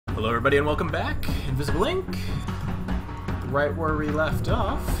Hello everybody and welcome back. Invisible Ink. Right where we left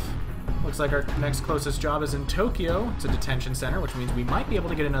off. Looks like our next closest job is in Tokyo. It's a detention center, which means we might be able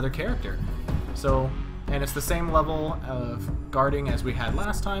to get another character. And it's the same level of guarding as we had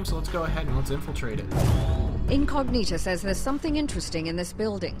last time, so let's go ahead and let's infiltrate it. Incognita says there's something interesting in this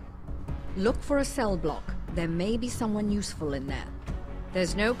building. Look for a cell block. There may be someone useful in there.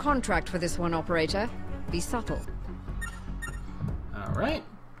 There's no contract for this one, operator. Be subtle. Alright.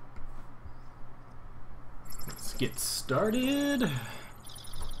 Let's get started.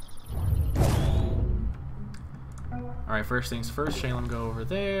 Alright, first things first, Shalem, go over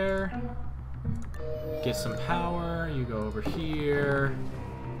there. Get some power. You go over here.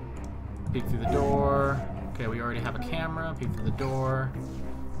 Peek through the door. Okay, we already have a camera. Peek through the door.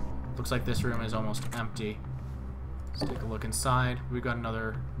 Looks like this room is almost empty. Let's take a look inside. We've got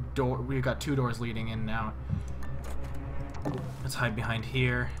another door. We've got two doors leading in and out. Let's hide behind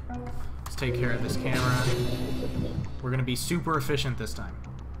here. Let's take care of this camera. We're gonna be super efficient this time.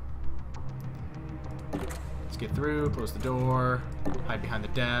 Let's get through, close the door, hide behind the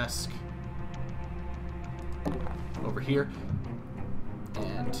desk. Over here.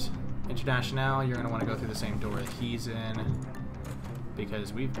 And International, you're gonna want to go through the same door that he's in,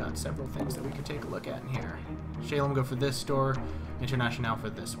 because we've got several things that we could take a look at in here. Shalem, go for this door. International for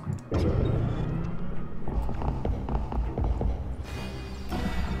this one.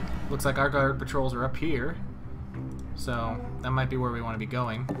 Looks like our guard patrols are up here, so that might be where we want to be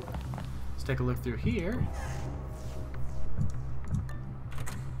going. Let's take a look through here.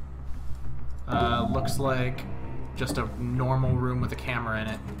 Looks like just a normal room with a camera in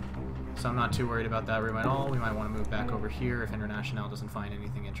it, so I'm not too worried about that room at all. We might want to move back over here if International doesn't find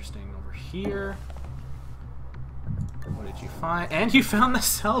anything interesting over here. What did you find? And you found the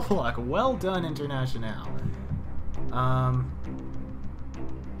cell block. Well done, International.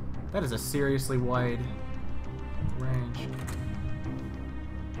 That is a seriously wide range.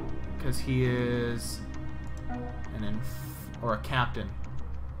 Because he is a captain.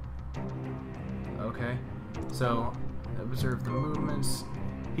 Okay. So, observe the movements.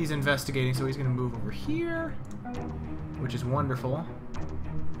 He's investigating, so he's going to move over here, which is wonderful.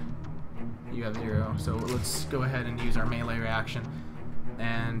 You have 0, so let's go ahead and use our melee reaction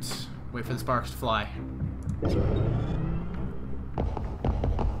and wait for the sparks to fly.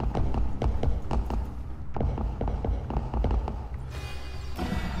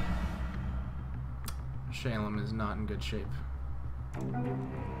 Shalem is not in good shape.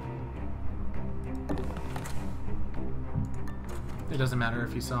 It doesn't matter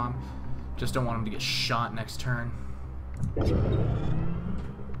if you saw him. Just don't want him to get shot next turn.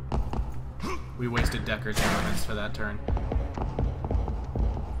 We wasted Decker's elements for that turn.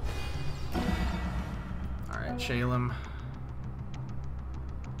 Alright, Shalem.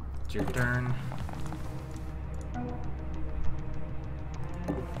 It's your turn.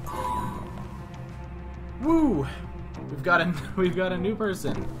 Woo! We've got a new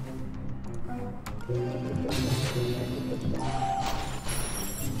person.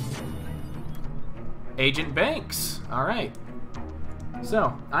 Agent Banks. All right.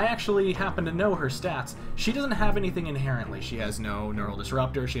 So, I actually happen to know her stats. She doesn't have anything inherently. She has no neural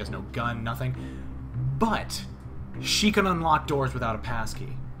disruptor, she has no gun, nothing. But she can unlock doors without a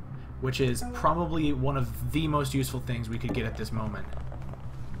passkey, which is probably one of the most useful things we could get at this moment.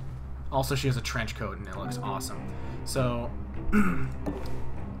 Also, she has a trench coat and it looks awesome. So,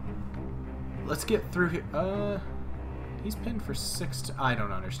 let's get through here. He's pinned for 6 I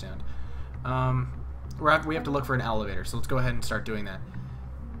don't understand. We have to look for an elevator, so let's go ahead and start doing that.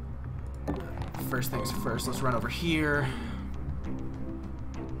 First things first, let's run over here.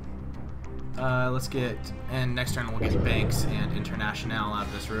 And next turn we'll get Banks and International out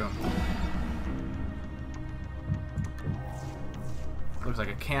of this room. Looks like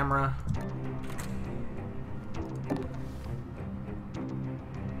a camera.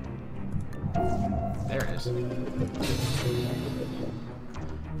 There it is.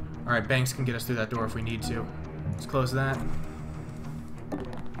 Alright, Banks can get us through that door if we need to. Let's close that.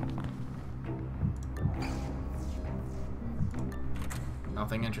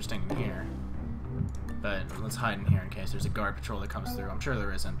 Nothing interesting in here. But let's hide in here in case there's a guard patrol that comes through. I'm sure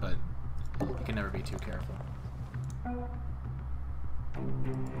there isn't, but you can never be too careful.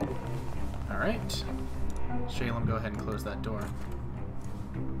 Alright. Shalem, go ahead and close that door.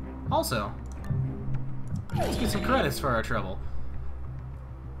 Also, let's get some credits for our trouble.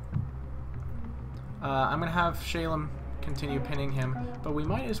 I'm going to have Shalem continue pinning him, but we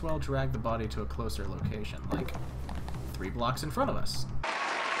might as well drag the body to a closer location, like 3 blocks in front of us.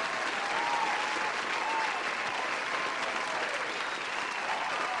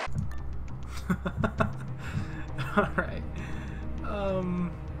 Alright.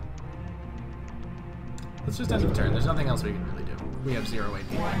 Let's just end the turn. There's nothing else we can really do. We have 0 AP.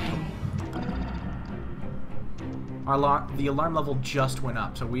 The alarm level just went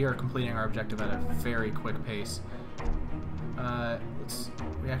up, so we are completing our objective at a very quick pace.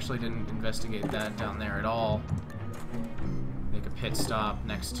 We actually didn't investigate that down there at all. Make a pit stop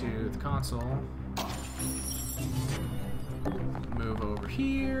next to the console. Move over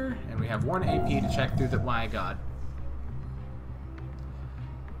here, and we have 1 AP to check through the... My god.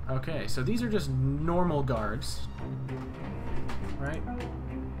 Okay, so these are just normal guards. Right?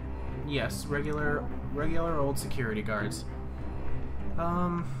 Yes, regular old security guards.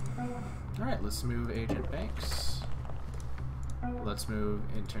 Alright, let's move Agent Banks. Let's move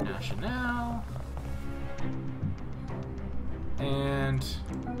International. And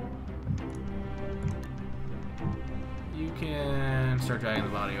you can start dragging the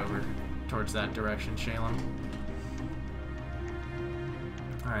body over towards that direction, Shalem.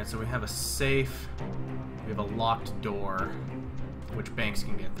 Alright, so we have a safe. We have a locked door, which Banks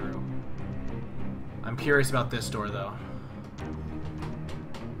can get through. I'm curious about this door, though.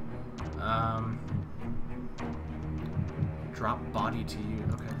 Drop body to you.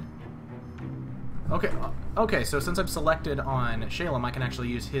 Okay, so since I've selected on Shalem, I can actually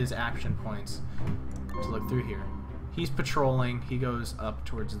use his action points to look through here. He's patrolling. He goes up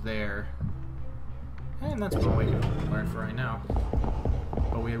towards there. And that's what we can learn for right now.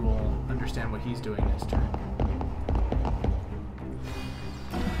 But we will understand what he's doing next turn.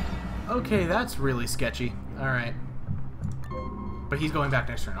 Okay, that's really sketchy. Alright. But he's going back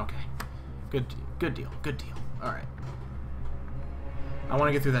next turn. Okay. Good deal. Alright. I want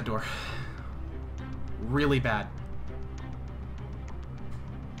to get through that door. Really bad.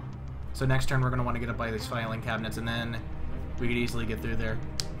 So next turn we're going to want to get up by these filing cabinets, and then we could easily get through there.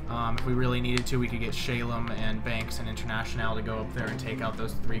 If we really needed to, we could get Shalem and Banks and International to go up there and take out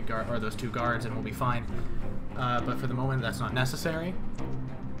those those 2 guards, and we'll be fine. But for the moment, that's not necessary.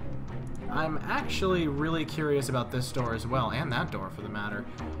 I'm actually really curious about this door as well, and that door for the matter.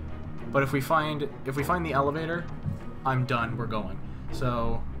 But if we find the elevator, I'm done. We're going.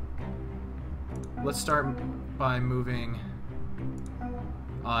 So let's start by moving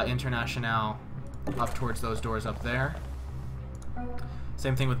International up towards those doors up there.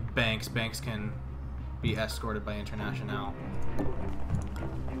 Same thing with Banks. Banks can be escorted by International,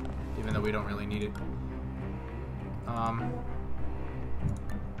 even though we don't really need it.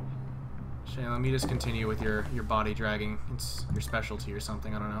 Shane, let me just continue with your body dragging. It's your specialty or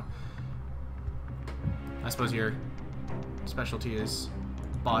something. I don't know. I suppose your specialty is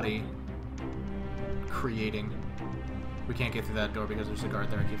body creating. We can't get through that door because there's a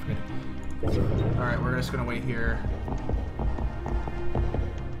guard there. I keep forgetting. All right, we're just gonna wait here.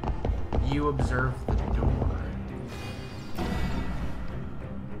 You observe the door.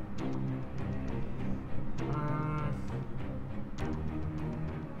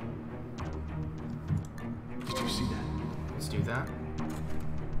 Did you see that? Let's do that.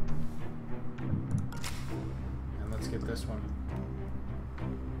 And let's get this one.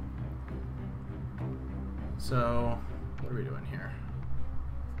 So, what are we doing here?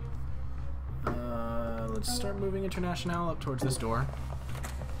 Let's start moving International up towards this door.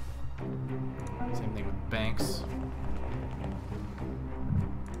 Same thing with Banks.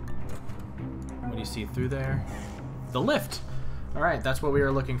 What do you see through there? The lift! Alright, that's what we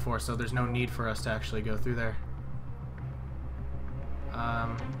were looking for, so there's no need for us to actually go through there.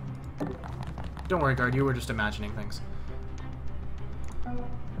 Don't worry, guard, you were just imagining things.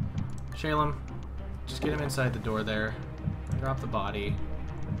 Shalem, just get him inside the door there. Drop the body.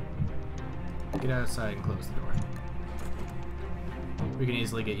 Get outside and close the door. We can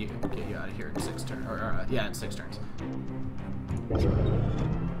easily get you out of here in 6 turns. Yeah, in 6 turns.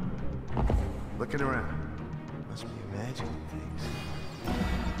 Looking around. Must be imagining things.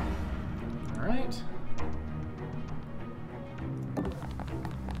 Alright.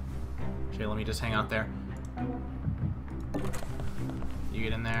 Okay, let me just hang out there. You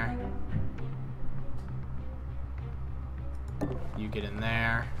get in there. You get in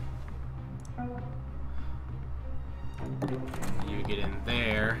there. You get in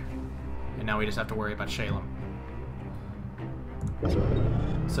there. And now we just have to worry about Shalem.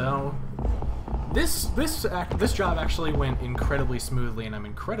 So this job actually went incredibly smoothly, and I'm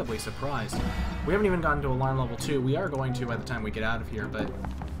incredibly surprised. We haven't even gotten to alarm level 2. We are going to by the time we get out of here, but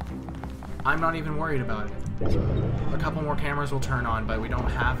I'm not even worried about it. A couple more cameras will turn on, but we don't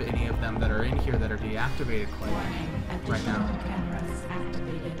have any of them that are in here that are deactivated quite right now.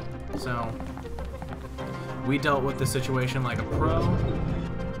 So we dealt with the situation like a pro.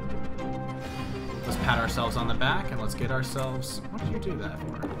 pat ourselves on the back and let's get ourselves... What did you do that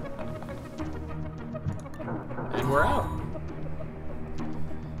for? And we're out.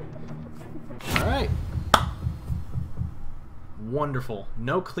 Alright. Wonderful.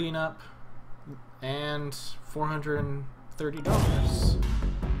 No cleanup. And $430.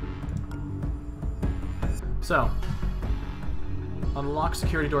 So, unlock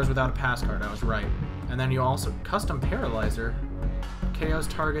security doors without a pass card. I was right. And then you also... Custom Paralyzer. KOs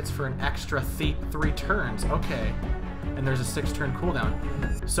targets for an extra 3 turns. Okay. And there's a 6-turn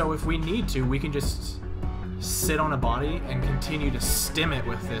cooldown. So if we need to, we can just sit on a body and continue to stim it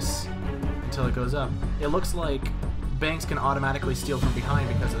with this until it goes up. It looks like banks can automatically steal from behind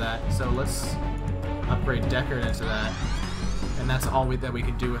because of that. So let's upgrade Deckard into that. And that's all that we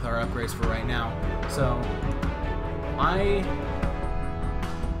can do with our upgrades for right now. So I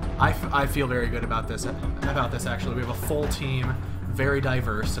feel very good about this actually. We have a full team, very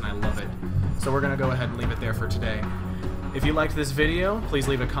diverse, and I love it. So we're gonna go ahead and leave it there for today. If you liked this video, please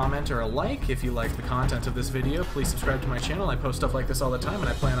leave a comment or a like. If you liked the content of this video, please subscribe to my channel. I post stuff like this all the time, and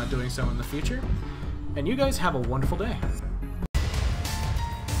I plan on doing so in the future. And you guys have a wonderful day.